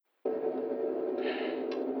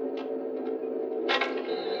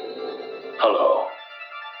Hello.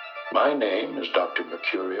 My name is Dr.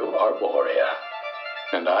 Mercurio Arborea,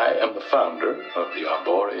 and I am the founder of the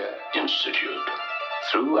Arborea Institute.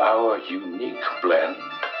 Through our unique blend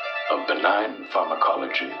of benign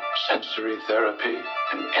pharmacology, sensory therapy,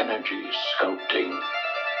 and energy sculpting,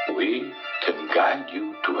 we can guide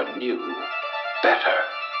you to a new, better,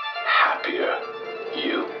 happier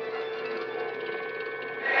you.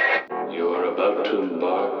 You're about to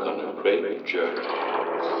embark on a great journey.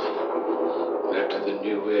 Let the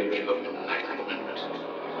new age of enlightenment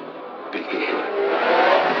begin.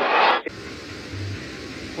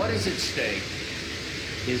 What is at stake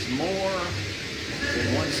is more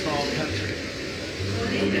than one small country.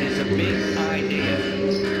 It is a big idea,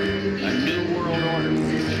 a new world order.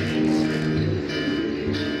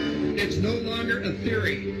 It's no longer a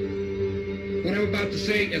theory. What I'm about to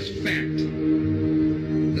say is fact.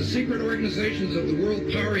 The secret organizations of the world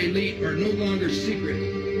power elite are no longer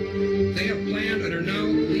secret. They have planned and are now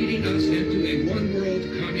leading us into a one-world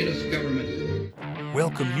communist government.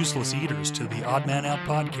 Welcome, useless eaters, to the Odd Man Out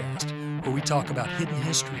podcast, where we talk about hidden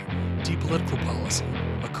history, deep political policy,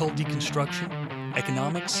 occult deconstruction,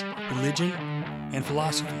 economics, religion, and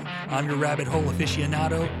philosophy. I'm your rabbit hole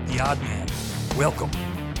aficionado, the Odd Man. Welcome.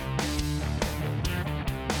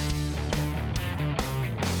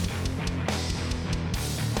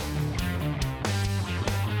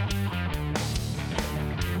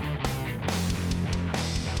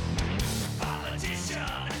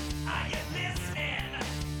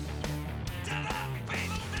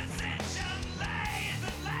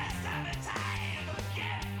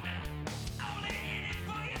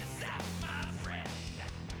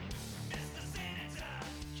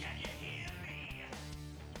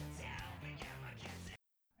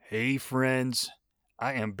 Hey friends,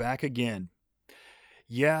 I am back again.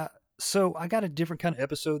 Yeah, so I got a different kind of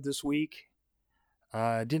episode this week.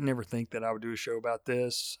 I didn't ever think that I would do a show about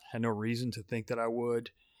this. Had no reason to think that I would.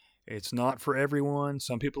 It's not for everyone.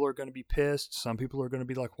 Some people are going to be pissed. Some people are going to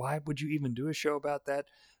be like, why would you even do a show about that?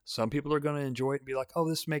 Some people are going to enjoy it and be like, oh,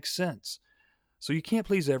 this makes sense. So you can't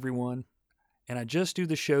please everyone. And I just do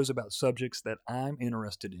the shows about subjects that I'm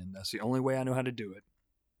interested in. That's the only way I know how to do it.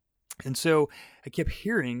 And so I kept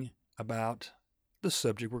hearing about the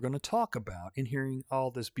subject we're going to talk about and hearing all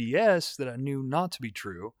this BS that I knew not to be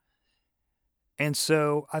true. And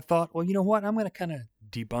so I thought, well, you know what? I'm going to kind of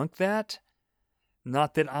debunk that.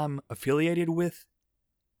 Not that I'm affiliated with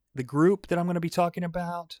the group that I'm going to be talking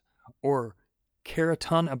about or care a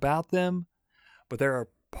ton about them, but there are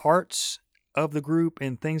parts of the group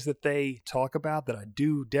and things that they talk about that I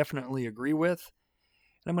do definitely agree with.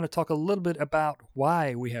 And I'm going to talk a little bit about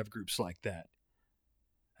why we have groups like that.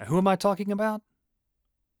 Now, who am I talking about?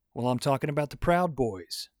 Well, I'm talking about the Proud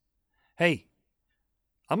Boys. Hey,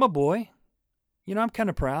 I'm a boy. You know, I'm kind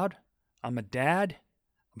of proud. I'm a dad.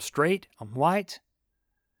 I'm straight. I'm white.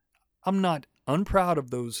 I'm not unproud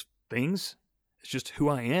of those things. It's just who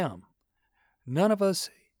I am. None of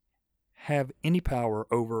us have any power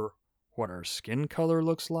over what our skin color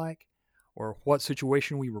looks like or what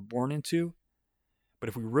situation we were born into. But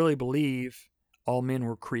if we really believe all men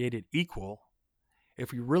were created equal,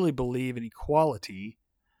 if we really believe in equality,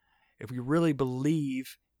 if we really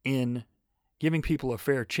believe in giving people a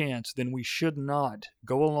fair chance, then we should not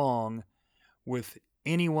go along with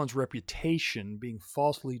anyone's reputation being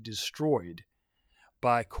falsely destroyed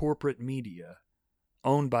by corporate media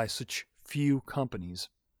owned by such few companies.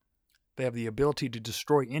 They have the ability to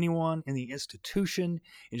destroy anyone in the institution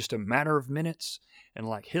in just a matter of minutes. And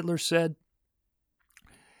like Hitler said,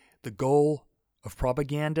 the goal of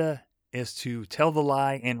propaganda is to tell the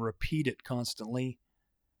lie and repeat it constantly.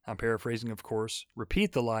 I'm paraphrasing, of course.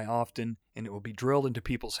 Repeat the lie often, and it will be drilled into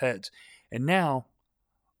people's heads. And now,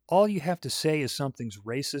 all you have to say is something's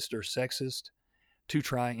racist or sexist to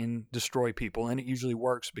try and destroy people. And it usually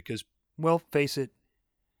works because, well, face it,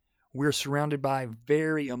 we're surrounded by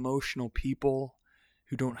very emotional people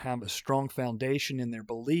who don't have a strong foundation in their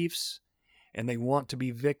beliefs, and they want to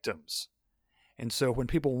be victims. And so when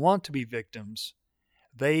people want to be victims,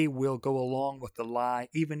 they will go along with the lie,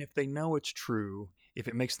 even if they know it's true, if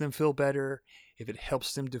it makes them feel better, if it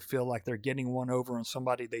helps them to feel like they're getting one over on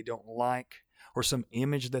somebody they don't like, or some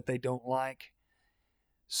image that they don't like.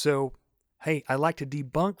 So, hey, I like to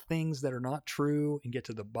debunk things that are not true and get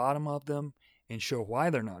to the bottom of them and show why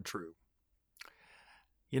they're not true.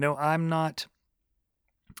 You know, I'm not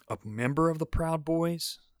a member of the Proud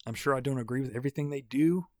Boys. I'm sure I don't agree with everything they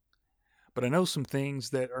do. But I know some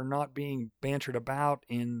things that are not being bantered about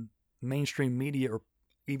in mainstream media or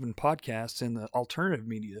even podcasts in the alternative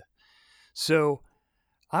media. So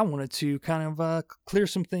I wanted to kind of clear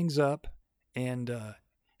some things up and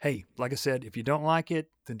Hey, like I said, if you don't like it,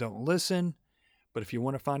 then don't listen. But if you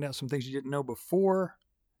want to find out some things you didn't know before,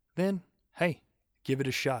 then, hey, give it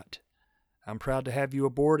a shot. I'm proud to have you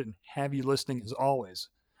aboard and have you listening as always.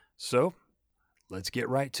 So, let's get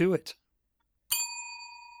right to it.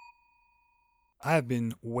 I've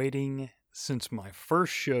been waiting since my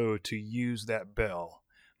first show to use that bell.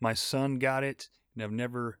 My son got it, and I've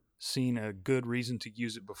never seen a good reason to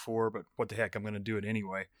use it before, but what the heck, I'm going to do it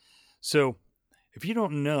anyway. So, if you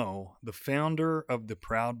don't know, the founder of the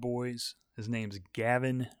Proud Boys, his name's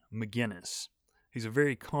Gavin McInnes. He's a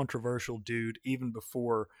very controversial dude even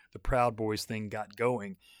before the Proud Boys thing got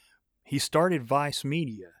going. He started Vice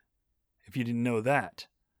Media, if you didn't know that.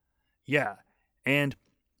 Yeah, and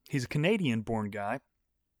he's a Canadian-born guy.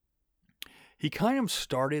 He kind of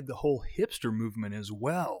started the whole hipster movement as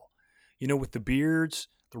well. You know, with the beards,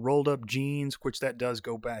 the rolled-up jeans, which that does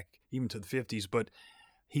go back even to the 50s, but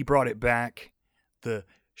he brought it back. The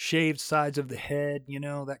shaved sides of the head, you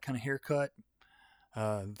know, that kind of haircut.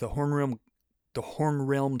 The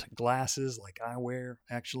horn-rimmed glasses like I wear,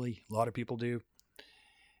 actually. A lot of people do.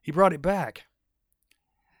 He brought it back.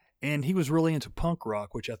 And he was really into punk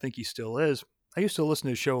rock, which I think he still is. I used to listen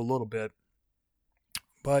to his show a little bit.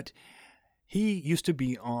 But he used to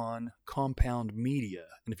be on Compound Media.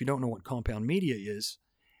 And if you don't know what Compound Media is,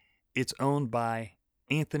 it's owned by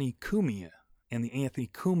Anthony Cumia and the Anthony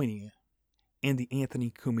Cumia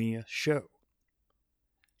Show.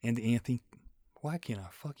 Why can't I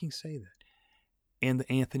fucking say that? And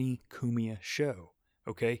the Anthony Cumia Show.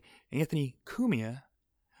 Okay? Anthony Cumia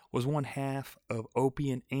was one half of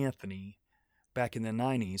Opie and Anthony back in the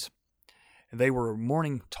 90s. They were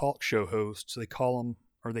morning talk show hosts. They called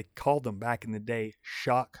them back in the day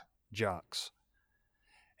shock jocks.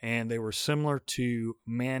 And they were similar to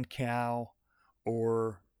Mancow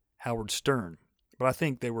or Howard Stern. But I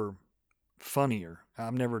think they were funnier.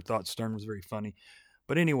 I've never thought Stern was very funny.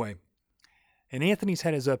 But anyway, and Anthony's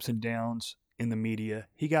had his ups and downs in the media.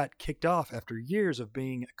 He got kicked off after years of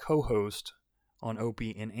being a co-host on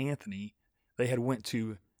Opie and Anthony. They had went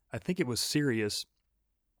to, I think it was Sirius,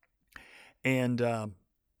 and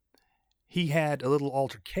he had a little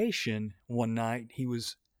altercation one night. He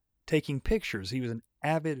was taking pictures. He was an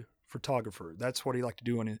avid photographer. That's what he liked to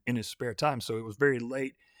do in his spare time. So it was very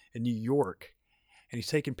late in New York. And he's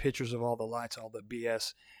taking pictures of all the lights, all the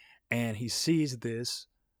BS. And he sees this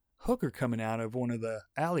hooker coming out of one of the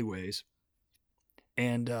alleyways.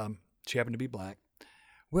 And she happened to be black.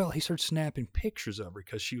 Well, he started snapping pictures of her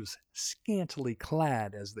because she was scantily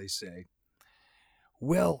clad, as they say.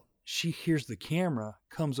 Well, she hears the camera,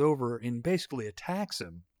 comes over, and basically attacks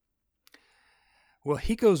him. Well,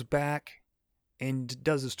 he goes back and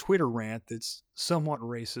does his Twitter rant that's somewhat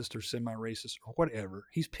racist or semi-racist or whatever.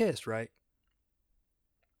 He's pissed, right?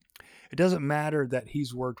 It doesn't matter that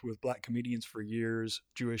he's worked with black comedians for years,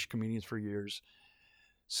 Jewish comedians for years.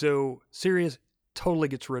 So Sirius totally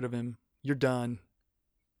gets rid of him. You're done.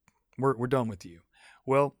 We're done with you.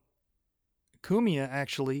 Well, Cumia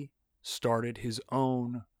actually started his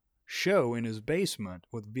own show in his basement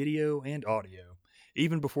with video and audio,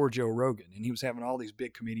 even before Joe Rogan. And he was having all these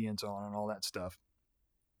big comedians on and all that stuff.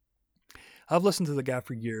 I've listened to the guy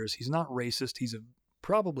for years. He's not racist. He's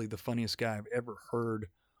probably the funniest guy I've ever heard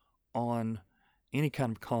on any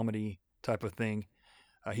kind of comedy type of thing.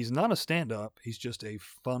 He's not a stand-up. He's just a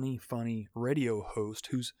funny radio host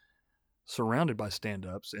who's surrounded by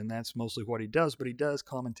stand-ups, and that's mostly what he does. But he does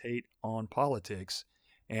commentate on politics,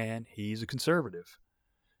 and he's a conservative.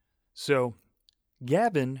 So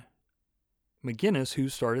Gavin McInnes, who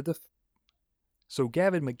started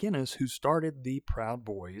the Proud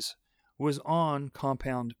Boys, was on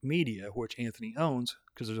Compound Media, which Anthony owns,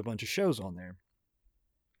 because there's a bunch of shows on there.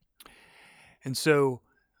 And so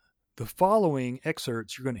the following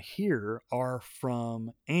excerpts you're going to hear are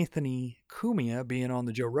from Anthony Cumia being on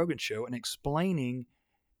the Joe Rogan show and explaining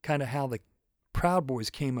kind of how the Proud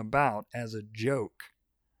Boys came about as a joke.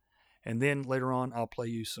 And then later on, I'll play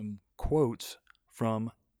you some quotes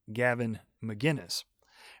from Gavin McInnes.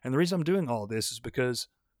 And the reason I'm doing all this is because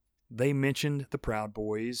they mentioned the Proud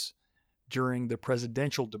Boys during the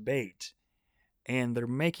presidential debate. And they're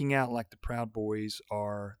making out like the Proud Boys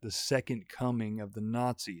are the second coming of the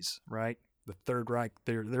Nazis, right? The Third Reich.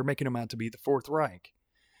 They're making them out to be the Fourth Reich,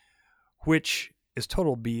 which is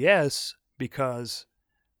total BS because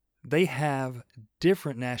they have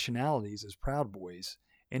different nationalities as Proud Boys.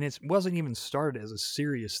 And it wasn't even started as a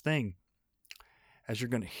serious thing, as you're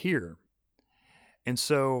going to hear. And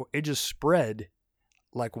so it just spread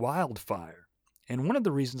like wildfire. And one of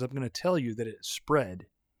the reasons I'm going to tell you that it spread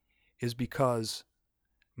is because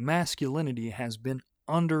masculinity has been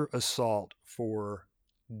under assault for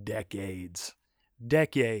decades.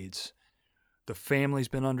 Decades. The family's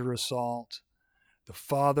been under assault. The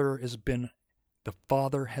father has been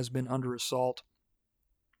under assault.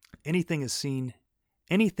 Anything that's seen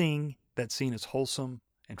as wholesome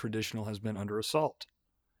and traditional has been under assault.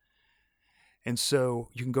 And so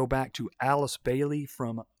you can go back to Alice Bailey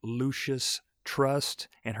from Lucis Trust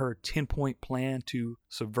and her 10-point plan to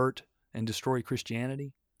subvert and destroy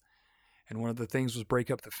Christianity. And one of the things was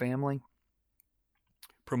break up the family,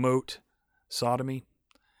 promote sodomy,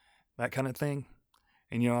 that kind of thing.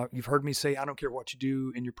 And, you've heard me say, I don't care what you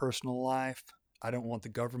do in your personal life. I don't want the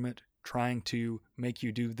government trying to make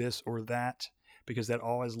you do this or that, because that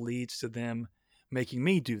always leads to them making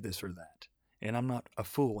me do this or that. And I'm not a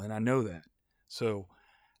fool, and I know that. So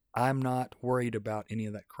I'm not worried about any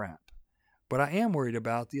of that crap. But I am worried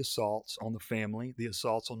about the assaults on the family, the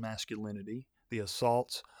assaults on masculinity, the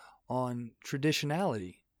assaults on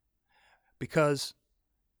traditionality, because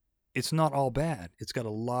it's not all bad. It's got a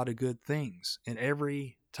lot of good things, and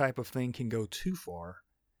every type of thing can go too far.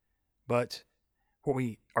 But what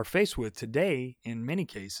we are faced with today, in many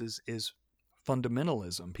cases, is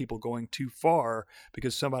fundamentalism, people going too far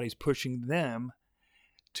because somebody's pushing them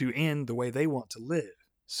to end the way they want to live.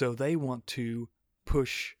 So they want to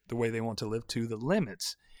push the way they want to live to the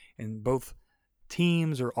limits. And both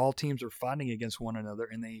teams or all teams are fighting against one another,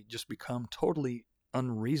 and they just become totally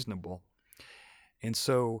unreasonable. And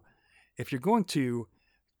so if you're going to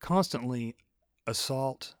constantly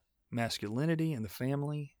assault masculinity and the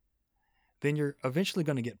family, then you're eventually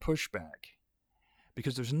going to get pushback,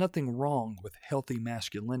 because there's nothing wrong with healthy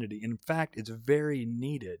masculinity. In fact, it's very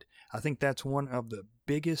needed. I think that's one of the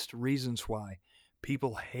biggest reasons why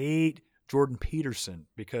people hate Jordan Peterson,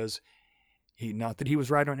 because not that he was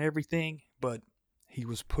right on everything, but he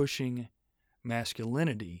was pushing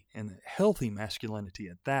masculinity, and healthy masculinity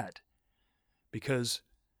at that. Because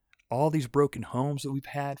all these broken homes that we've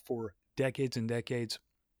had for decades and decades,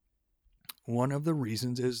 one of the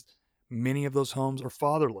reasons is many of those homes are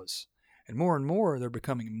fatherless. And more they're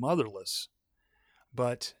becoming motherless.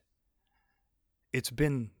 But it's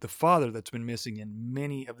been the father that's been missing in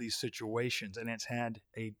many of these situations, and it's had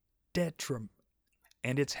a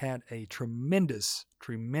tremendous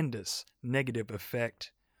negative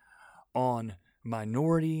effect on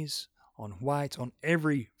minorities, on whites, on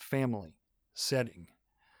every family setting.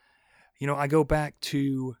 I go back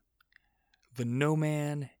to the no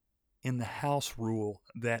man in the house rule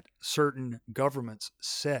that certain governments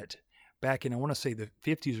set back in, I want to say, the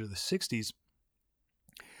 50s or the 60s,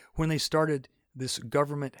 when they started this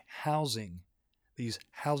government housing, these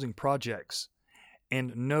housing projects,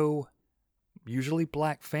 and no, usually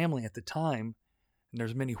black family at the time, and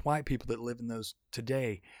there's many white people that live in those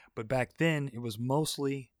today, but back then it was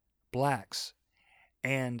mostly blacks.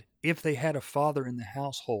 And if they had a father in the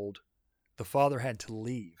household, the father had to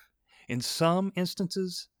leave. In some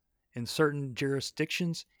instances, in certain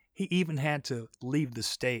jurisdictions, he even had to leave the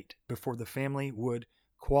state before the family would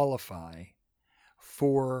qualify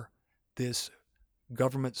for this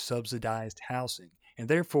government-subsidized housing. And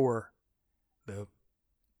therefore, the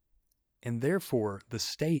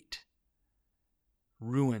state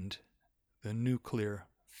ruined the nuclear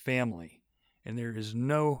family. And there is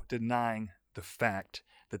no denying the fact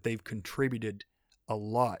that they've contributed a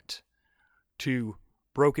lot to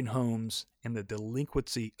broken homes and the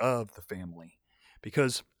delinquency of the family.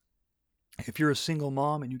 Because if you're a single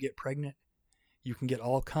mom and you get pregnant, you can get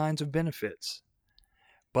all kinds of benefits.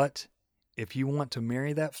 But if you want to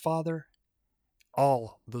marry that father,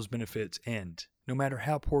 all those benefits end. No matter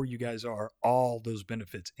how poor you guys are, all those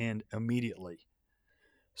benefits end immediately.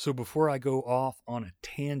 So before I go off on a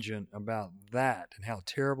tangent about that and how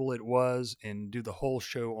terrible it was and do the whole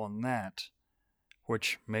show on that,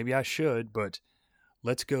 which maybe I should, but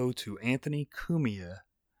let's go to Anthony Cumia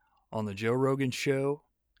on the Joe Rogan Show,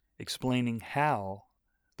 explaining how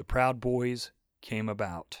the Proud Boys came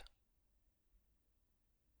about.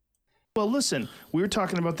 Well, listen, we were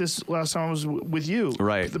talking about this last time I was with you.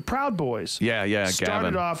 Right. The Proud Boys. Yeah,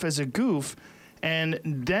 started Gavin. off as a goof and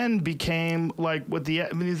then became like they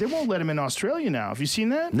won't let him in Australia now. Have you seen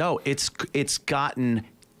that? No, it's gotten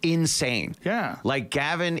insane. Yeah. Like,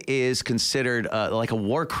 Gavin is considered like a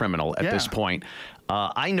war criminal at this point.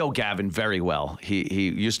 I know Gavin very well. He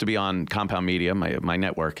used to be on Compound Media, my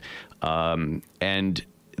network, and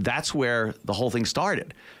that's where the whole thing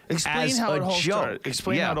started. Explain as how a it all joke. started.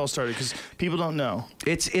 Explain how it all started, because people don't know.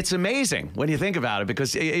 It's amazing when you think about it,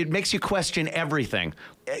 because it makes you question everything.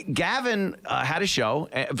 Gavin had a show,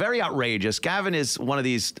 very outrageous. Gavin is one of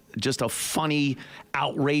these, just a funny,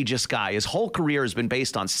 outrageous guy. His whole career has been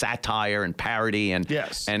based on satire and parody and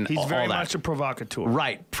and he's all very that. much a provocateur.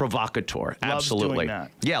 Right, provocateur. Loves Absolutely. doing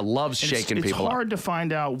that. Yeah, loves shaking people up. It's hard to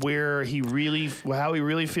find out how he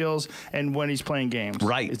really feels and when he's playing games.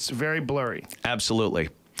 Right. It's very blurry. Absolutely.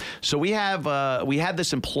 So we had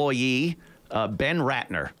this employee, Ben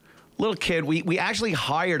Ratner. Little kid, we actually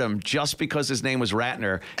hired him just because his name was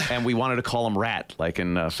Ratner, and we wanted to call him Rat, like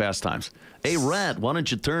in Fast Times. Hey, Rat, why don't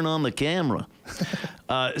you turn on the camera?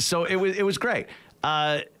 So it was great.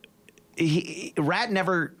 Rat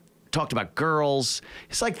never talked about girls.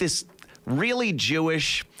 He's like this really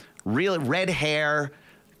Jewish, really red hair,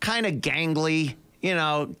 kind of gangly,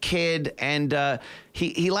 kid, and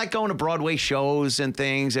he liked going to Broadway shows and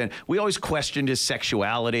things, and we always questioned his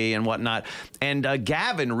sexuality and whatnot. And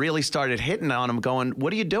Gavin really started hitting on him, going,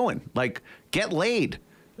 "What are you doing? Like, get laid.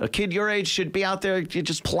 A kid your age should be out there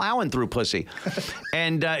just plowing through pussy."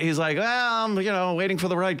 And he's like, "Well, I'm, waiting for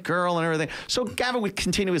the right girl and everything." So Gavin would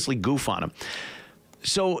continuously goof on him.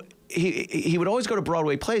 So he would always go to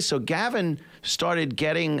Broadway plays. So Gavin started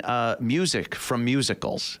getting music from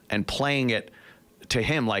musicals and playing it to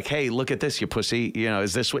him, like, "Hey, look at this, you pussy.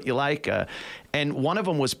 Is this what you like?" And one of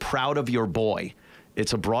them was "Proud of Your Boy."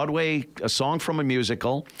 It's a song from a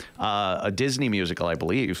musical, a Disney musical, I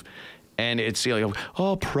believe. And it's,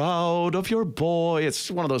 "Oh, proud of your boy." It's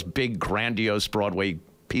one of those big, grandiose Broadway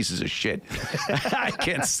pieces of shit. I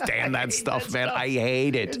can't stand that stuff, man. I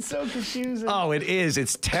hate it. It's so confusing. Oh, it is.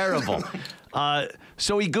 It's terrible.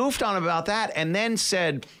 So he goofed on him about that, and then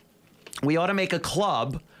said, "We ought to make a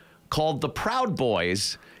club called the Proud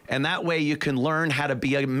Boys, and that way you can learn how to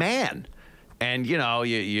be a man. And,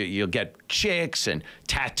 you'll get chicks and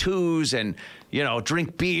tattoos and,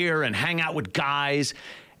 drink beer and hang out with guys."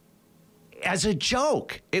 As a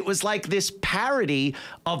joke. It was like this parody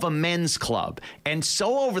of a men's club, and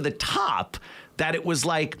so over the top that it was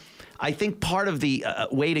like, I think part of the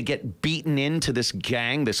way to get beaten into this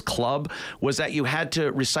gang, this club, was that you had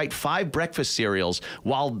to recite 5 breakfast cereals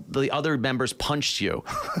while the other members punched you.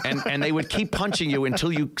 And they would keep punching you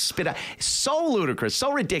until you spit out. So ludicrous,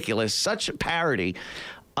 so ridiculous, such a parody.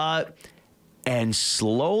 And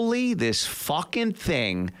slowly this fucking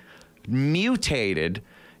thing mutated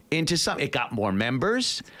into something. It got more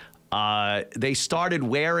members. They started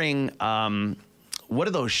wearing... what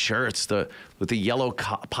are those shirts with the yellow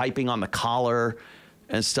piping on the collar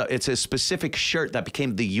and stuff? It's a specific shirt that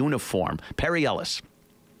became the uniform. Perry Ellis.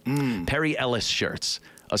 Perry Ellis shirts.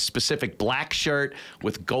 A specific black shirt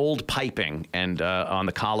with gold piping and on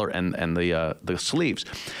the collar and the sleeves.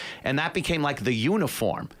 And that became like the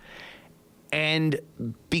uniform. And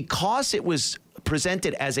because it was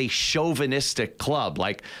presented as a chauvinistic club,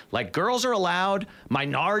 like girls are allowed,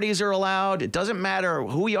 minorities are allowed, it doesn't matter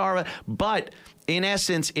who you are, but in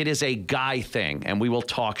essence, it is a guy thing, and we will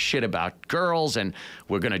talk shit about girls, and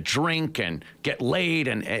we're going to drink and get laid,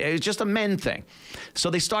 and it's just a men thing. So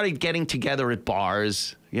they started getting together at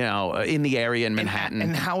bars, in the area in Manhattan.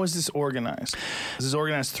 And how is this organized? Is this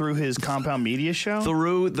organized through his Compound Media show?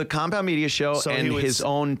 Through the Compound Media show his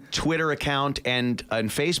own Twitter account and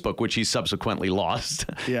Facebook, which he subsequently lost.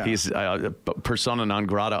 Yeah. He's persona non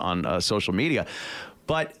grata on social media.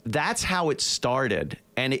 But that's how it started,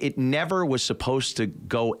 and it never was supposed to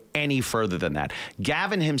go any further than that.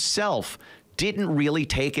 Gavin himself didn't really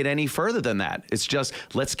take it any further than that. It's just,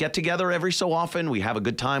 let's get together every so often, we have a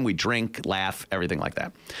good time, we drink, laugh, everything like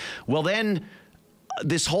that. Well, then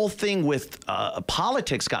this whole thing with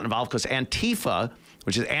politics got involved because Antifa,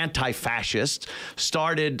 which is anti-fascist,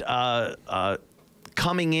 started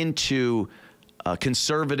coming into...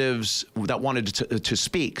 conservatives that wanted to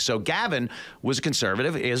speak. So Gavin was a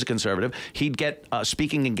conservative, is a conservative. He'd get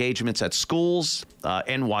speaking engagements at schools,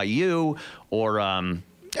 NYU, or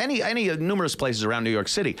any numerous places around New York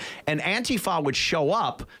City. And Antifa would show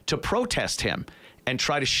up to protest him and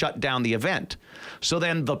try to shut down the event. So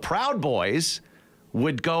then the Proud Boys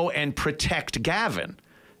would go and protect Gavin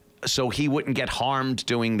so he wouldn't get harmed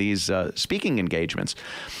doing these speaking engagements.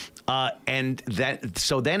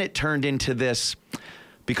 So then it turned into this,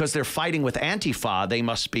 because they're fighting with Antifa, they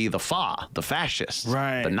must be the fascists,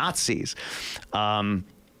 right, the Nazis.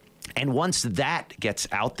 And once that gets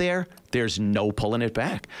out there, there's no pulling it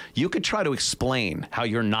back. You could try to explain how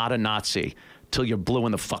you're not a Nazi till you're blue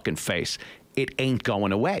in the fucking face. It ain't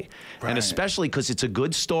going away. Right. And especially because it's a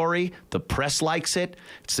good story. The press likes it.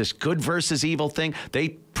 It's this good versus evil thing. They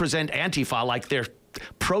present Antifa like they're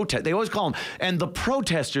protest. They always call them, and the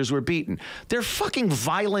protesters were beaten. They're fucking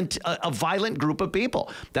violent, a violent group of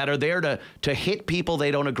people that are there to hit people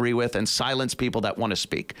they don't agree with and silence people that want to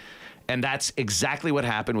speak. And that's exactly what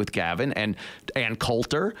happened with Gavin and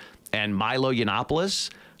Coulter and Milo Yiannopoulos,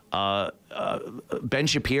 Ben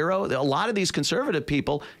Shapiro. A lot of these conservative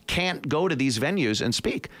people can't go to these venues and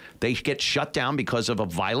speak. They get shut down because of a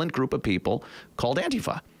violent group of people called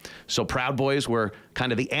Antifa. So Proud Boys were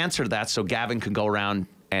kind of the answer to that, so Gavin could go around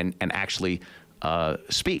and actually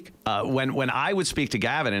speak. When I would speak to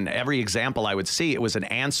Gavin, and every example I would see, it was an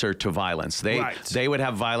answer to violence. They would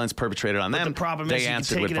have violence perpetrated on them. The problem they is you can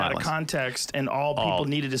answered take with it out violence. of context, and all people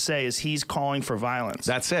needed to say is he's calling for violence.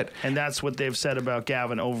 That's it. And that's what they've said about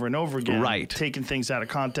Gavin over and over again. Right. Taking things out of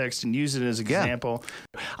context and use it as an example.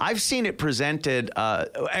 I've seen it presented,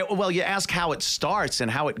 well, you ask how it starts and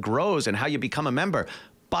how it grows and how you become a member.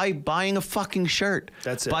 By buying a fucking shirt.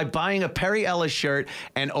 That's it. By buying a Perry Ellis shirt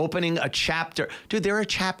and opening a chapter. Dude, there are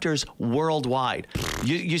chapters worldwide.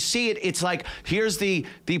 You see it, it's like, here's the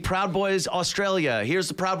Proud Boys Australia, here's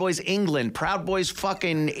the Proud Boys England, Proud Boys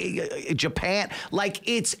fucking Japan. Like,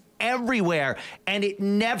 it's everywhere, and it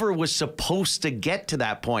never was supposed to get to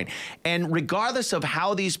that point. And regardless of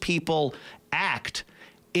how these people act,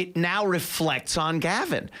 it now reflects on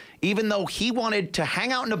Gavin. Even though he wanted to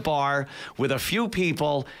hang out in a bar with a few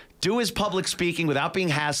people, do his public speaking without being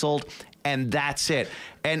hassled, and that's it.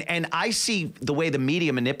 And I see the way the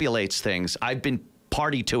media manipulates things. I've been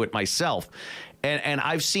party to it myself. And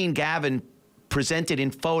I've seen Gavin presented in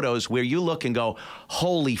photos where you look and go,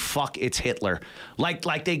 holy fuck, it's Hitler.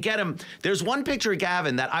 Like they get him. There's one picture of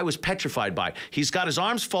Gavin that I was petrified by. He's got his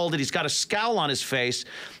arms folded. He's got a scowl on his face,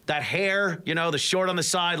 that hair, you know, the short on the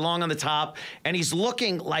side, long on the top. And he's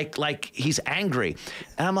looking like he's angry.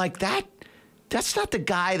 And I'm like, that's not the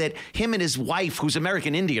guy that him and his wife, who's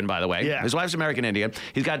American Indian, by the way. Yeah. His wife's American Indian.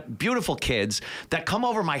 He's got beautiful kids that come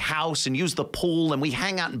over my house and use the pool, and we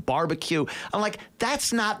hang out and barbecue. I'm like,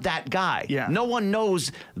 that's not that guy. Yeah. No one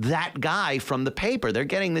knows that guy from the paper. They're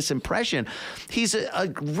getting this impression. He's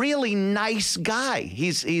a really nice guy.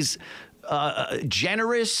 He's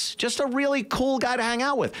generous, just a really cool guy to hang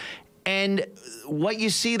out with. And what you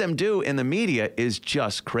see them do in the media is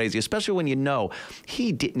just crazy, especially when you know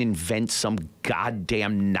he didn't invent some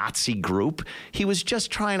goddamn Nazi group. He was just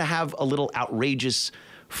trying to have a little outrageous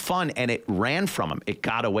fun, and it ran from him. It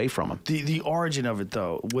got away from him. The origin of it,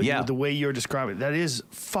 though, the way you're describing it, that is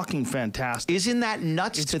fucking fantastic. Isn't that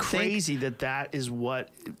nuts It's to think? crazy that is what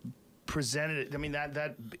presented it. I mean,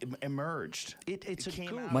 that emerged. It's a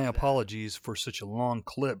goof. My apologies for such a long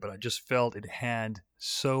clip, but I just felt it had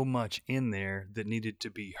so much in there that needed to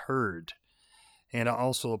be heard. And I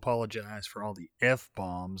also apologize for all the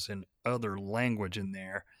F-bombs and other language in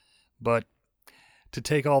there. But to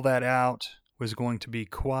take all that out was going to be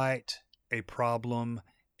quite a problem,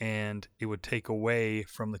 and it would take away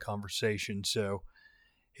from the conversation. So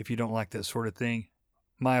if you don't like that sort of thing,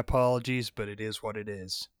 my apologies, but it is what it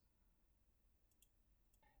is.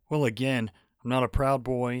 Well, again, I'm not a Proud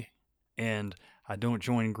Boy, and I don't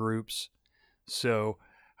join groups, so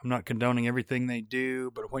I'm not condoning everything they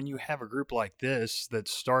do, but when you have a group like this that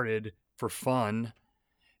started for fun,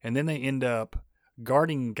 and then they end up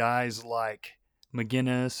guarding guys like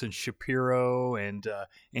McGinnis and Shapiro and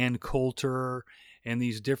Ann Coulter and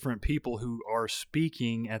these different people who are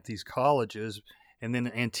speaking at these colleges, and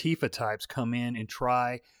then Antifa types come in and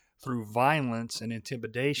try through violence and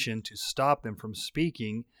intimidation to stop them from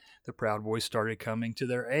speaking, the Proud Boys started coming to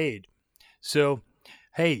their aid. So,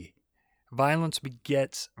 hey, violence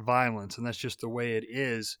begets violence, and that's just the way it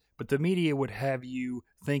is. But the media would have you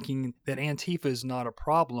thinking that Antifa is not a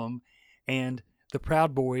problem, and the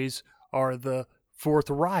Proud Boys are the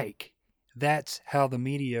Fourth Reich. That's how the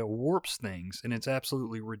media warps things, and it's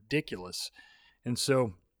absolutely ridiculous. And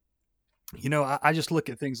so, you know, I just look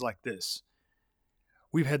at things like this.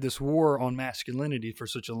 We've had this war on masculinity for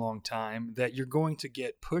such a long time that you're going to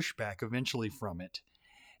get pushback eventually from it.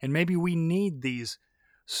 And maybe we need these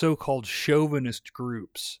so-called chauvinist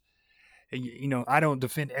groups. You know, I don't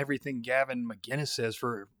defend everything Gavin McGinnis says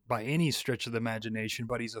by any stretch of the imagination,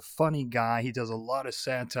 but he's a funny guy. He does a lot of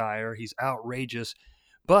satire. He's outrageous.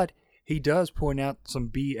 But he does point out some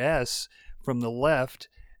BS from the left,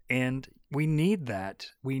 and we need that.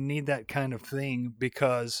 We need that kind of thing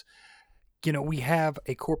because, you know, we have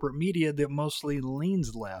a corporate media that mostly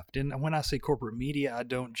leans left. And when I say corporate media, I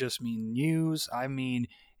don't just mean news. I mean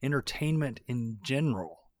entertainment in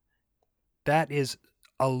general. That is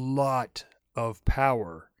a lot of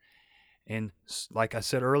power. And like I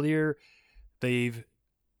said earlier, they've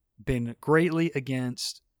been greatly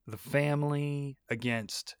against the family,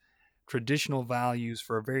 against traditional values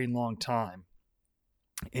for a very long time.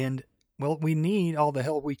 And, well, we need all the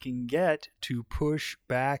help we can get to push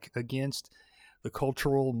back against the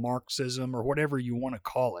cultural Marxism or whatever you want to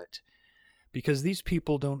call it. Because these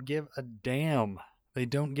people don't give a damn. They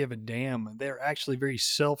don't give a damn. They're actually very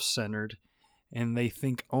self-centered, and they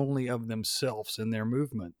think only of themselves and their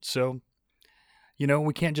movement. So,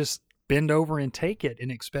 we can't just bend over and take it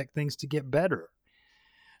and expect things to get better.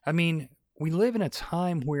 I mean, we live in a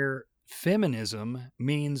time where feminism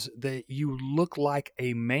means that you look like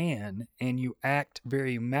a man and you act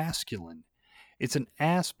very masculine. It's an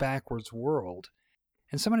ass-backwards world,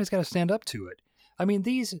 and somebody's got to stand up to it. I mean,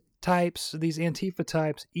 these types, these Antifa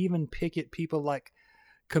types, even picket people like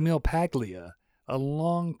Camille Paglia, a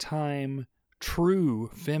long-time true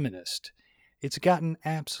feminist. It's gotten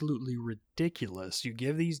absolutely ridiculous. You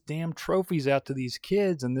give these damn trophies out to these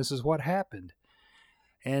kids, and this is what happened.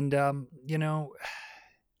 And,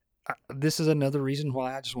 this is another reason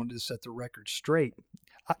why I just wanted to set the record straight.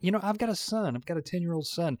 I've got a son. I've got a 10-year-old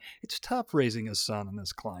son. It's tough raising a son in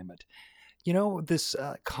this climate. This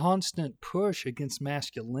constant push against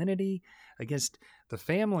masculinity, against the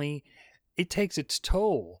family, it takes its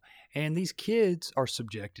toll. And these kids are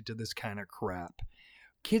subjected to this kind of crap.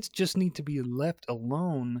 Kids just need to be left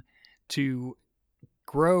alone to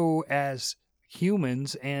grow as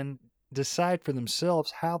humans and decide for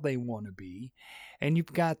themselves how they want to be. And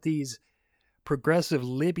you've got these progressive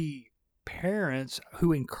Libby parents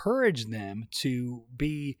who encourage them to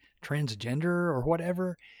be transgender or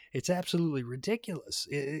whatever. It's absolutely ridiculous.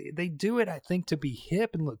 They do it, I think, to be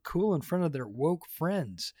hip and look cool in front of their woke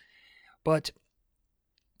friends. But,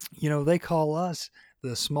 they call us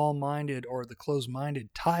the small-minded or the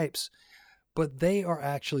closed-minded types, but they are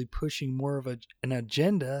actually pushing more of an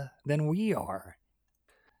agenda than we are.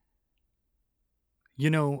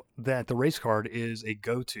 That the race card is a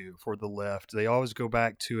go-to for the left. They always go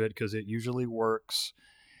back to it because it usually works,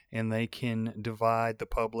 and they can divide the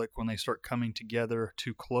public when they start coming together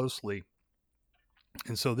too closely.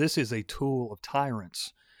 And so this is a tool of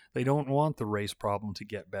tyrants. They don't want the race problem to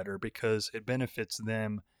get better because it benefits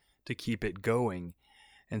them to keep it going.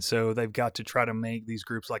 And so they've got to try to make these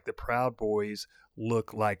groups like the Proud Boys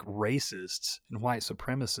look like racists and white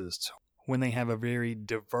supremacists when they have a very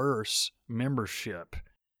diverse membership.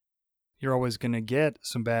 You're always going to get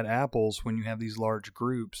some bad apples when you have these large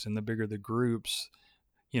groups, and the bigger the groups,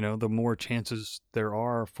 the more chances there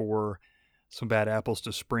are for some bad apples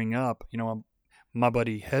to spring up. My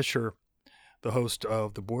buddy Hesher, the host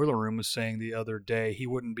of The Boiler Room, was saying the other day he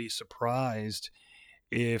wouldn't be surprised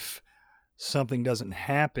if something doesn't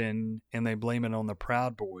happen and they blame it on the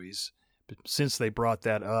Proud Boys. But since they brought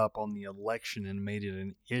that up on the election and made it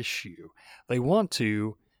an issue, they want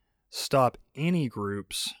to stop any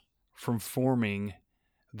groups from forming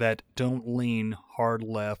that don't lean hard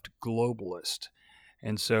left globalist.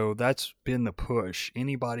 And so that's been the push.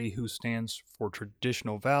 Anybody who stands for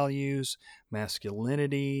traditional values,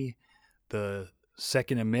 masculinity, the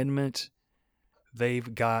Second Amendment,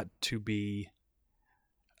 they've got to be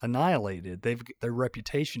annihilated. Their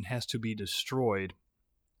reputation has to be destroyed.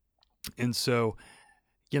 And so,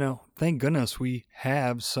 thank goodness we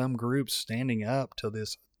have some groups standing up to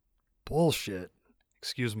this bullshit.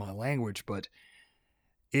 Excuse my language, but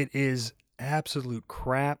it is absolute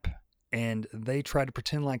crap. And they try to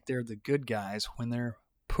pretend like they're the good guys when they're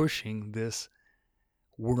pushing this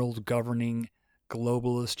world-governing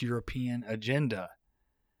globalist European agenda.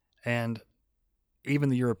 And even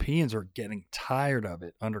the Europeans are getting tired of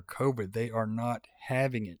it under COVID. They are not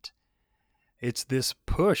having it. It's this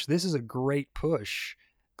push. This is a great push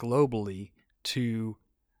globally to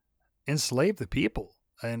enslave the people.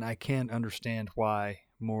 And I can't understand why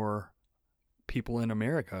more people in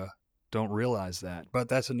America don't realize that. But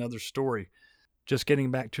that's another story. Just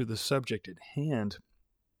getting back to the subject at hand.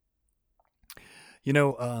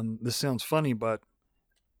 This sounds funny, but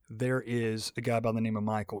there is a guy by the name of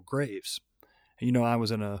Michael Graves. I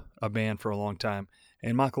was in a band for a long time,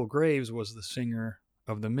 and Michael Graves was the singer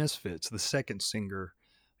of the Misfits, the second singer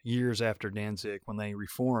years after Danzig when they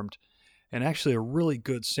reformed, and actually a really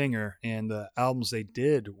good singer, and the albums they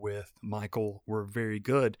did with Michael were very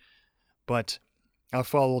good. But I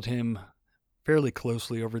followed him fairly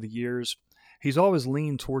closely over the years. He's always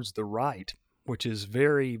leaned towards the right, which is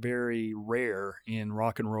very, very rare in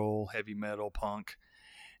rock and roll, heavy metal, punk.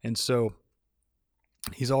 And so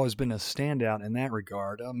he's always been a standout in that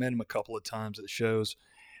regard. I met him a couple of times at shows,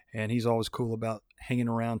 and he's always cool about hanging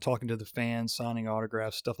around, talking to the fans, signing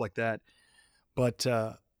autographs, stuff like that. But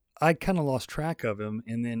I kind of lost track of him.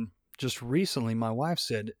 And then just recently, my wife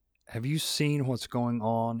said, have you seen what's going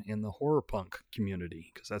on in the horror punk community?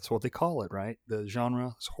 Because that's what they call it, right? The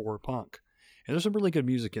genre is horror punk. And there's some really good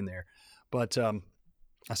music in there. But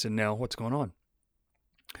I said, no, what's going on?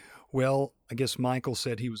 Well, I guess Michael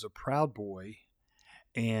said he was a Proud Boy,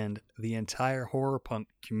 and the entire horror punk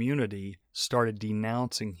community started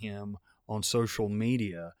denouncing him on social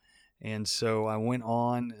media. And so I went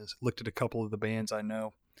on, looked at a couple of the bands I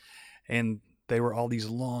know, and they were all these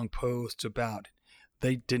long posts about,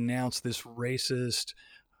 they denounced this racist,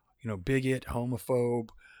 bigot, homophobe,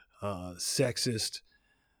 sexist,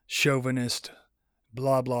 chauvinist,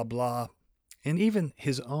 blah, blah, blah. And even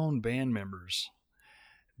his own band members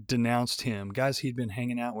denounced him, guys he'd been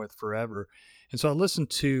hanging out with forever. And so I listened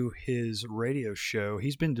to his radio show.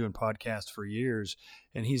 He's been doing podcasts for years,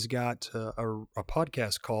 and he's got a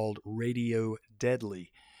podcast called Radio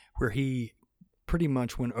Deadly, where he pretty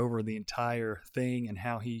much went over the entire thing and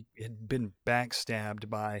how he had been backstabbed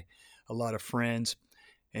by a lot of friends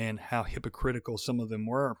and how hypocritical some of them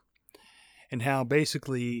were, and how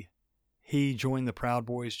basically he joined the Proud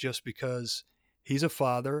Boys just because he's a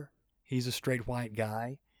father, he's a straight white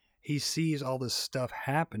guy, he sees all this stuff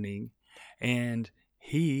happening, and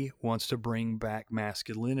he wants to bring back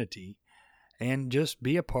masculinity and just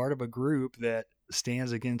be a part of a group that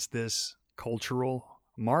stands against this cultural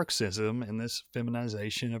Marxism and this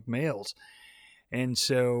feminization of males. And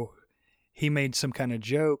so he made some kind of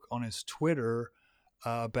joke on his Twitter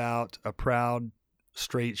about a proud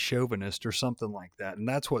straight chauvinist or something like that. And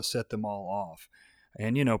that's what set them all off.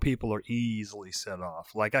 And, people are easily set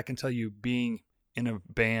off. Like, I can tell you, being in a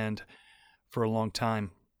band for a long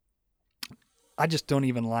time, I just don't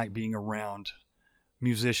even like being around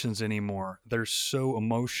musicians anymore. They're so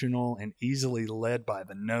emotional and easily led by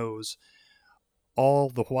the nose, all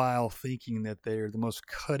the while thinking that they're the most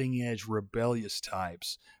cutting-edge, rebellious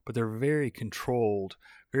types. But they're very controlled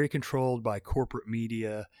by corporate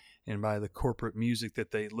media and by the corporate music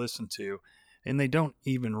that they listen to. And they don't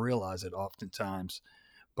even realize it oftentimes.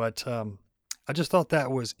 But I just thought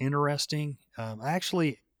that was interesting. I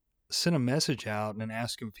actually sent a message out and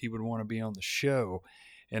asked him if he would want to be on the show,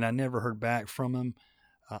 and I never heard back from him.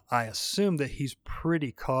 I assume that he's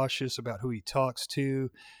pretty cautious about who he talks to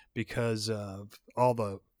because of all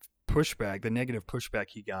the pushback, the negative pushback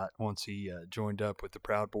he got once he joined up with the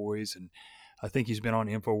Proud Boys. And I think he's been on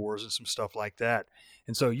InfoWars and some stuff like that.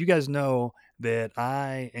 And so you guys know that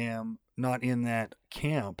I am not in that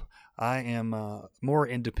camp. I am more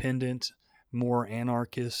independent, more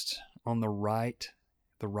anarchist on the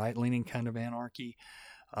right-leaning kind of anarchy,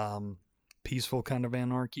 peaceful kind of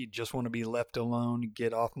anarchy, just want to be left alone,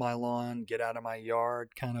 get off my lawn, get out of my yard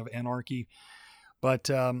kind of anarchy. But,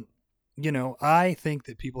 I think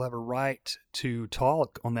that people have a right to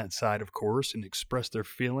talk on that side, of course, and express their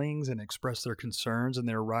feelings and express their concerns, and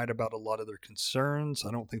they're right about a lot of their concerns.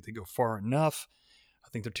 I don't think they go far enough. I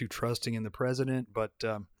think they're too trusting in the president, but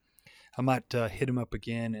I might hit him up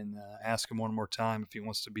again and ask him one more time if he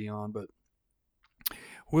wants to be on, but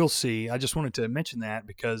we'll see. I just wanted to mention that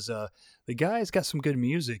because the guy's got some good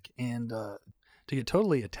music, and to get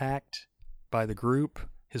totally attacked by the group,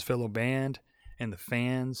 his fellow band, and the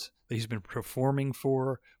fans that he's been performing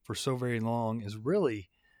for so very long is really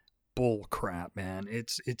bull crap, man.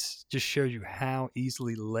 It's just shows you how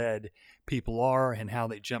easily led people are and how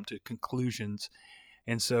they jump to conclusions.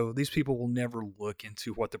 And so these people will never look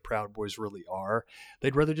into what the Proud Boys really are.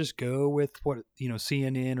 They'd rather just go with what,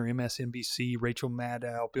 CNN or MSNBC, Rachel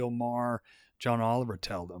Maddow, Bill Maher, John Oliver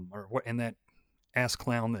tell them, or what, and that ass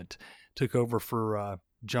clown that took over for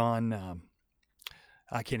John,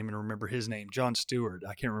 I can't even remember his name, Jon Stewart.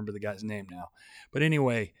 I can't remember the guy's name now. But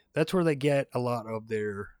anyway, that's where they get a lot of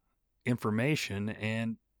their information,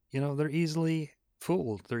 and, they're easily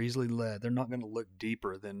fooled. They're easily led. They're not going to look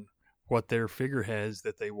deeper than what their figureheads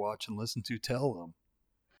that they watch and listen to tell them.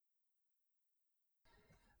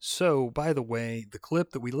 So, by the way, the clip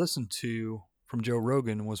that we listened to from Joe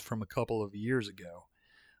Rogan was from a couple of years ago.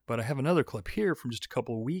 But I have another clip here from just a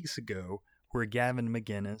couple of weeks ago where Gavin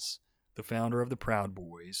McInnes, the founder of the Proud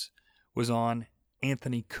Boys, was on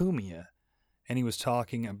Anthony Cumia, and he was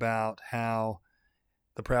talking about how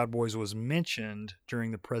the Proud Boys was mentioned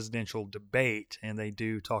during the presidential debate, and they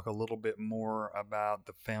do talk a little bit more about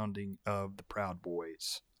the founding of the Proud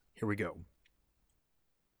Boys. Here we go.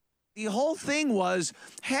 The whole thing was,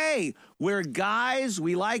 hey, we're guys.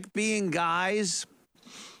 We like being guys.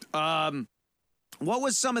 What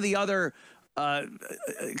was some of the other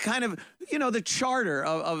kind of, the charter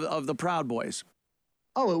of the Proud Boys?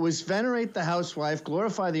 Oh, it was venerate the housewife,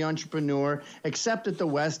 glorify the entrepreneur, accept that the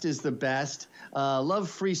West is the best, love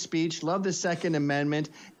free speech, love the Second Amendment,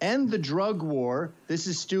 end the drug war. This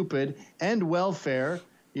is stupid. End welfare.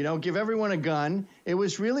 You know, give everyone a gun. It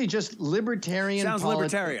was really just libertarian. Sounds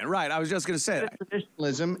libertarian, right? I was just going to say that.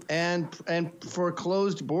 Traditionalism and for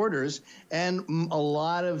closed borders, and a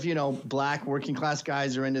lot of black working class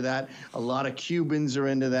guys are into that. A lot of Cubans are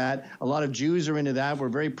into that. A lot of Jews are into that. We're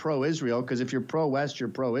very pro-Israel because if you're pro-West, you're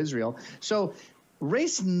pro-Israel. So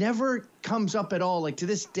race never comes up at all. Like to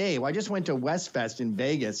this day, I just went to Westfest in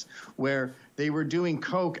Vegas where they were doing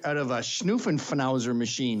coke out of a Schnuffenfnauzer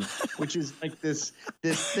machine, which is like this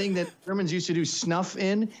thing that Germans used to do snuff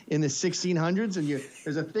in the 1600s. And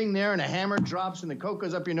there's a thing there, and a hammer drops, and the coke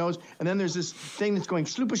goes up your nose. And then there's this thing that's going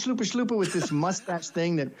sloopa, sloopa, sloopa with this mustache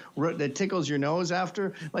thing that tickles your nose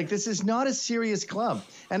after. Like, this is not a serious club.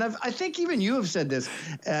 And I think even you have said this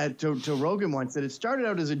to Rogan once, that it started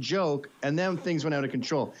out as a joke, and then things went out of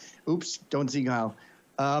control. Oops, don't see Kyle.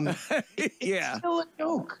 It's still a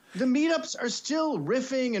joke. The meetups are still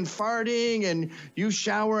riffing and farting and you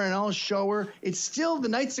shower and I'll shower. It's still the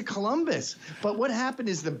Knights of Columbus. But what happened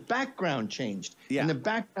is the background changed. Yeah. And the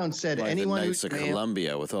background said like anyone the Knights of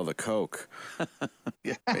Columbia with all the coke.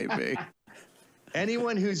 Yeah, maybe.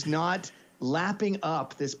 Anyone who's not lapping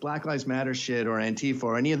up this Black Lives Matter shit or Antifa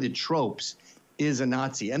or any of the tropes is a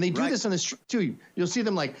Nazi. And they do this on the street too. You'll see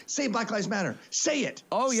them like, say Black Lives Matter. Say it.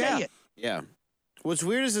 Oh, yeah. Say it. Yeah. What's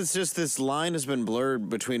weird is it's just this line has been blurred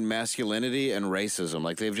between masculinity and racism.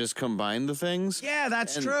 Like, they've just combined the things. Yeah,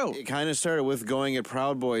 that's true. It kind of started with going at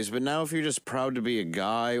Proud Boys, but now if you're just proud to be a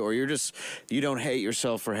guy or you don't hate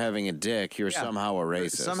yourself for having a dick, you're somehow a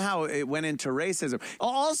racist. Somehow it went into racism.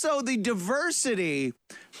 Also, the diversity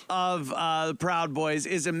of the Proud Boys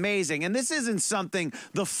is amazing. And this isn't something,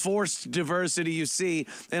 the forced diversity you see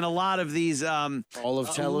in a lot of these all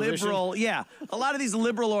of television. A lot of these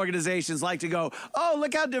liberal organizations like to go, oh,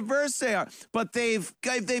 look how diverse they are. But they've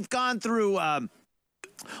gone through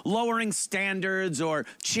lowering standards or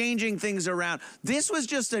changing things around. This was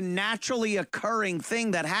just a naturally occurring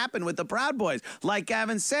thing that happened with the Proud Boys. Like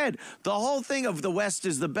Gavin said, the whole thing of the West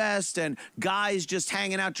is the best and guys just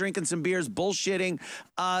hanging out, drinking some beers, bullshitting,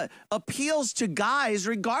 appeals to guys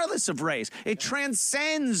regardless of race. It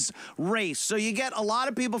transcends race. So you get a lot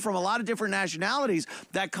of people from a lot of different nationalities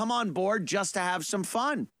that come on board just to have some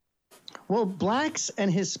fun. Well, blacks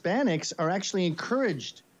and Hispanics are actually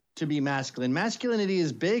encouraged to be masculine. Masculinity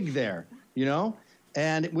is big there,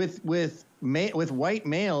 and with white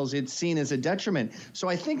males, it's seen as a detriment. So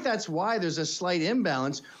I think that's why there's a slight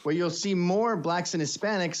imbalance where you'll see more blacks and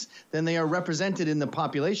Hispanics than they are represented in the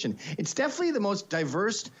population. It's definitely the most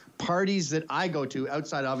diverse parties that I go to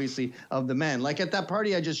outside, obviously, of the men. Like at that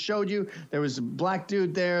party I just showed you, there was a black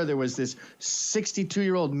dude there. There was this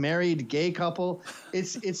 62-year-old married gay couple.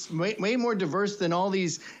 It's way more diverse than all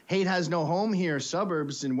these hate has no home here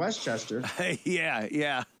suburbs in Westchester.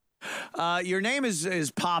 Yeah. Your name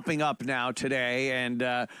is popping up now today,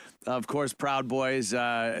 and of course, Proud Boys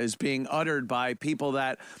is being uttered by people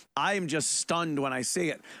that I am just stunned when I see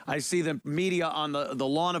it. I see the media on the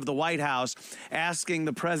lawn of the White House asking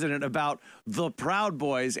the president about the Proud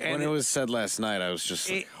Boys. And when it was said last night, I was just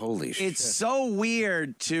like, holy shit. It's so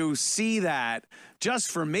weird to see that.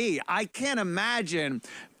 Just for me, I can't imagine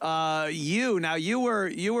you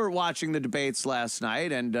were watching the debates last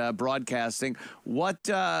night and broadcasting. What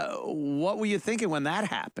were you thinking when that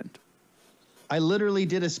happened? I literally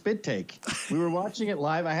did a spit take. We were watching it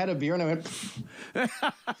live. I had a beer and I went, did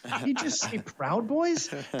he just say Proud Boys?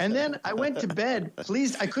 And then I went to bed.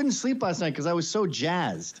 I couldn't sleep last night because I was so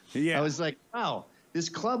jazzed. Yeah. I was like, wow. This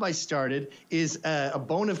club I started is a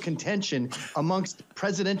bone of contention amongst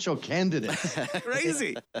presidential candidates.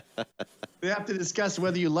 Crazy. We have to discuss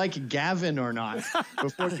whether you like Gavin or not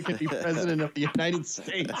before you can be president of the United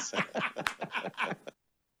States.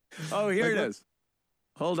 Oh, here it is.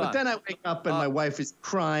 Hold on. But then I wake up and my wife is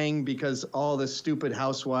crying because all the stupid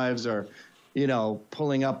housewives are,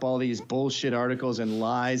 pulling up all these bullshit articles and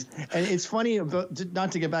lies. And it's funny,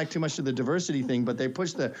 not to get back too much to the diversity thing, but they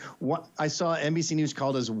pushed I saw NBC News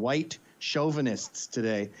called us white chauvinists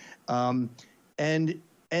today. And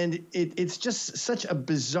it's just such a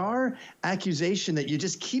bizarre accusation that you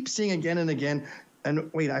just keep seeing again and again.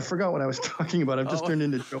 And wait, I forgot what I was talking about. I've just turned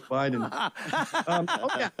into Joe Biden.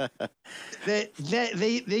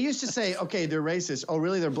 They used to say, okay, they're racist. Oh,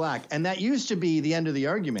 really? They're black. And that used to be the end of the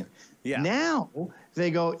argument. Yeah. Now they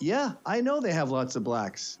go, yeah, I know they have lots of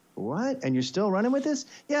blacks. What? And you're still running with this?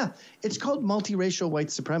 Yeah. It's called multiracial white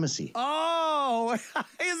supremacy. Oh, know.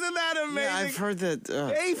 Isn't that amazing? Yeah, I've heard that.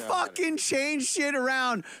 They fucking change shit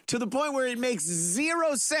around to the point where it makes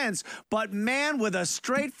zero sense. But man, with a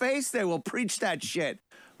straight face, they will preach that shit.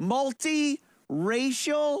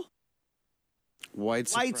 Multi-racial White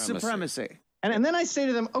supremacy. And then I say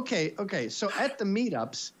to them, okay, so at the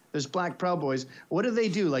meetups, there's Black Proud Boys. What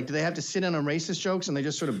do? Like, do they have to sit in on racist jokes and they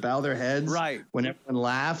just sort of bow their heads when everyone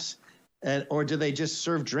laughs? Or do they just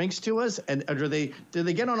serve drinks to us? Or do they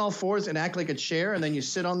get on all fours and act like a chair and then you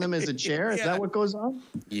sit on them as a chair? Is that what goes on?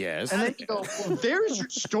 Yes. And then you go, well, there's your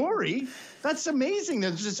story. That's amazing.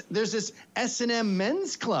 There's this S&M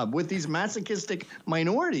men's club with these masochistic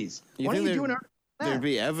minorities. Why don't you do an article? There'd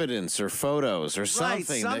be evidence or photos or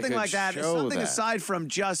something. Something like that. Something aside from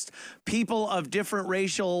just people of different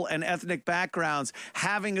racial and ethnic backgrounds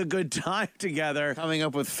having a good time together. Coming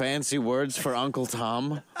up with fancy words for Uncle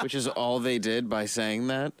Tom, which is all they did by saying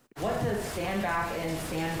that. What does stand back and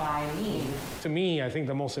stand by mean? To me, I think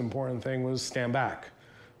the most important thing was stand back,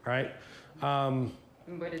 right?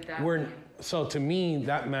 What did that mean? So to me,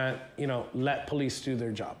 that meant, let police do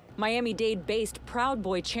their job. Miami-Dade-based Proud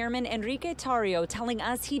Boy chairman Enrique Tarrio telling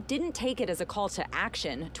us he didn't take it as a call to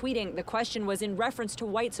action, tweeting the question was in reference to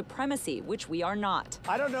white supremacy, which we are not.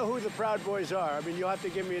 I don't know who the Proud Boys are. I mean, you'll have to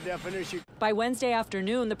give me a definition. By Wednesday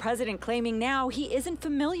afternoon, the president claiming now he isn't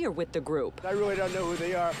familiar with the group. I really don't know who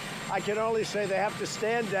they are. I can only say they have to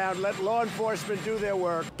stand down, let law enforcement do their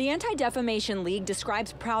work. The Anti-Defamation League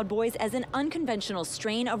describes Proud Boys as an unconventional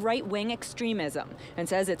strain of right-wing extremism and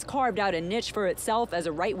says it's carved out a niche for itself as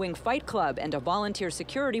a right-wing fight club and a volunteer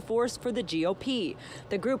security force for the GOP.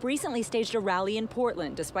 The group recently staged a rally in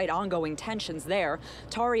Portland despite ongoing tensions there.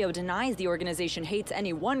 Tarrio denies the organization hates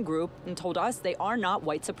any one group and told us they are not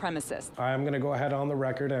white supremacists. I'm going to go ahead on the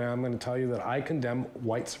record and I'm going to tell you that I condemn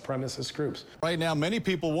white supremacist groups. Right now, many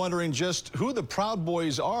people wondering just who the Proud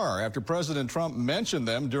Boys are after President Trump mentioned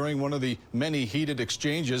them during one of the many heated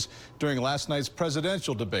exchanges during last night's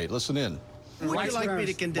presidential debate. Listen in. Would you like me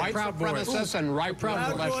to condemn white supremacists and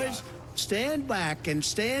Proud Boys? Stand back and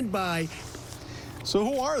stand by. So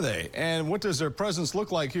who are they, and what does their presence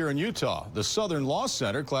look like here in Utah? The Southern Law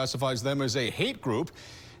Center classifies them as a hate group,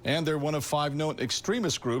 and they're one of 5 known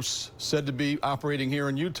extremist groups said to be operating here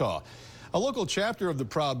in Utah. A local chapter of the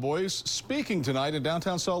Proud Boys speaking tonight in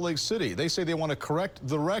downtown Salt Lake City. They say they want to correct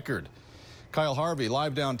the record. Kyle Harvey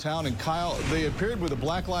live downtown, and Kyle, they appeared with a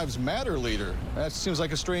Black Lives Matter leader. That seems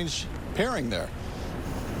like a strange pairing there.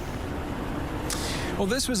 Well,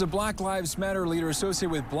 this was a Black Lives Matter leader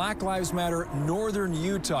associated with Black Lives Matter Northern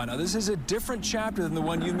Utah. Now, this is a different chapter than the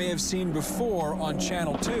one you may have seen before on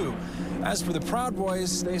Channel 2. As for the Proud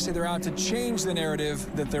Boys, they say they're out to change the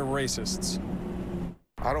narrative that they're racists.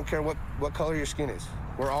 I don't care what color your skin is.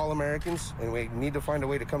 We're all Americans, and we need to find a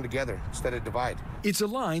way to come together instead of divide. It's a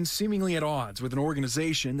line seemingly at odds with an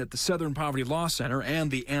organization that the Southern Poverty Law Center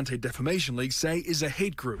and the Anti-Defamation League say is a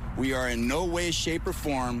hate group. We are in no way, shape, or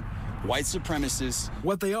form white supremacists.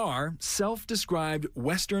 What they are, self-described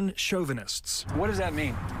Western chauvinists. What does that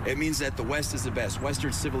mean? It means that the West is the best.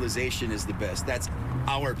 Western civilization is the best. That's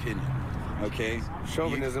our opinion, okay?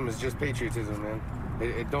 Chauvinism is just patriotism, man.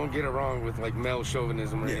 It don't get it wrong with like male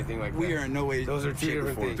chauvinism or anything like that. We are in no way. Those are 2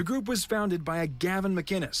 different things. The group was founded by a Gavin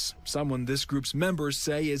McInnes, someone this group's members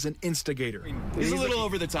say is an instigator. He's a little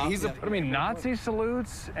over the top. Nazi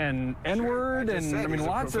salutes and N-word and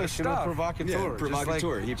lots of stuff. Provocateur. Yeah,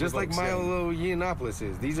 provocateur. Just like Milo Yiannopoulos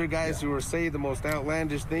is. These are guys who are say the most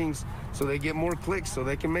outlandish things so they get more clicks so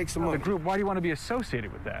they can make some money. The group, why do you want to be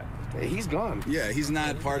associated with that? He's gone. Yeah, he's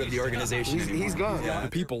not part of the organization anymore. He's gone. The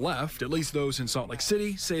people left, at least those in Salt Lake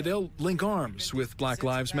City, say they'll link arms with Black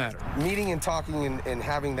Lives Matter. Meeting and talking and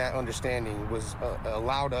having that understanding was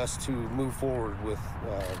allowed us to move forward with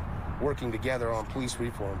working together on police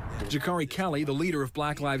reform. Jakari Kelly, the leader of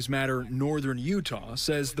Black Lives Matter Northern Utah,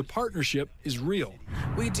 says the partnership is real.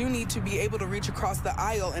 We do need to be able to reach across the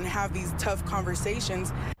aisle and have these tough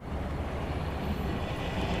conversations.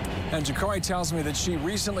 And Jakari tells me that she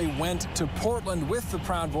recently went to Portland with the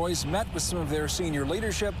Proud Boys, met with some of their senior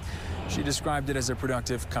leadership. She described it as a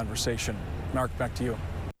productive conversation. Mark, back to you.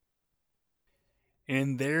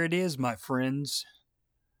 And there it is, my friends.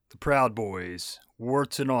 The Proud Boys,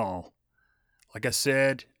 warts and all. Like I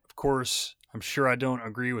said, of course, I'm sure I don't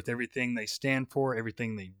agree with everything they stand for,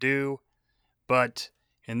 everything they do. But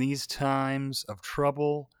in these times of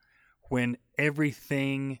trouble, when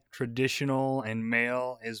everything traditional and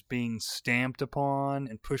male is being stamped upon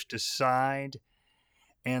and pushed aside,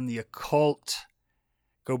 and the occult,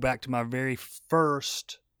 go back to my very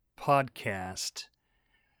first podcast,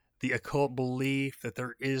 the occult belief that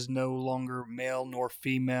there is no longer male nor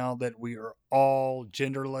female, that we are all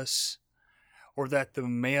genderless. or that the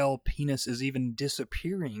male penis is even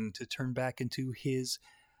disappearing to turn back into his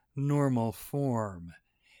normal form,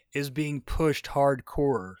 is being pushed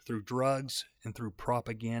hardcore through drugs and through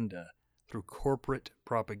propaganda, through corporate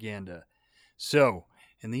propaganda. So,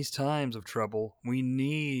 in these times of trouble, we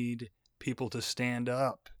need people to stand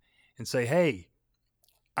up and say, hey,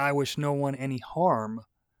 I wish no one any harm,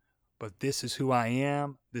 but this is who I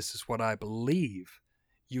am, this is what I believe.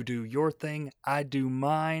 You do your thing, I do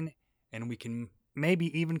mine, and we can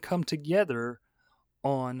maybe even come together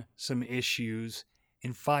on some issues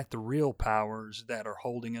and fight the real powers that are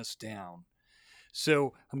holding us down.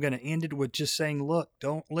 So I'm going to end it with just saying, look,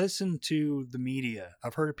 don't listen to the media.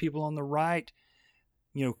 I've heard of people on the right,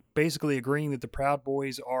 basically agreeing that the Proud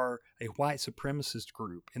Boys are a white supremacist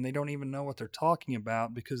group, and they don't even know what they're talking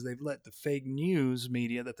about because they've let the fake news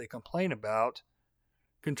media that they complain about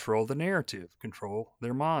control the narrative, control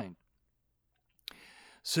their mind.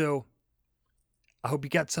 So I hope you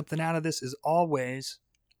got something out of this. As always,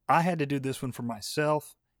 I had to do this one for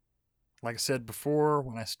myself. Like I said before,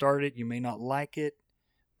 when I started, you may not like it,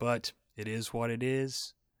 but it is what it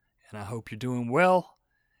is, and I hope you're doing well.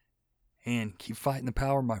 And keep fighting the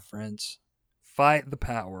power, my friends. Fight the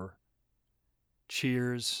power.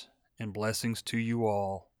 Cheers and blessings to you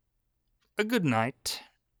all. A good night.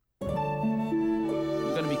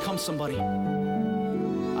 I'm gonna become somebody.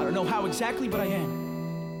 I don't know how exactly, but I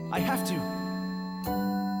am. I have to.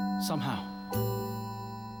 Somehow.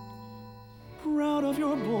 Proud of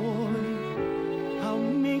your boy. I'll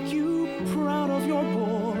make you proud of your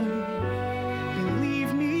boy.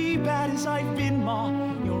 Believe me, bad as I've been, Ma,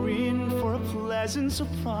 you're in for a pleasant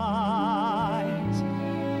surprise.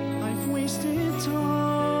 I've wasted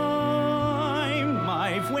time,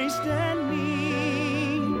 I've wasted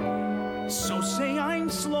me. So say I'm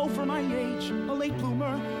slow for my age, a late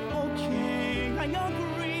bloomer, okay, I agree.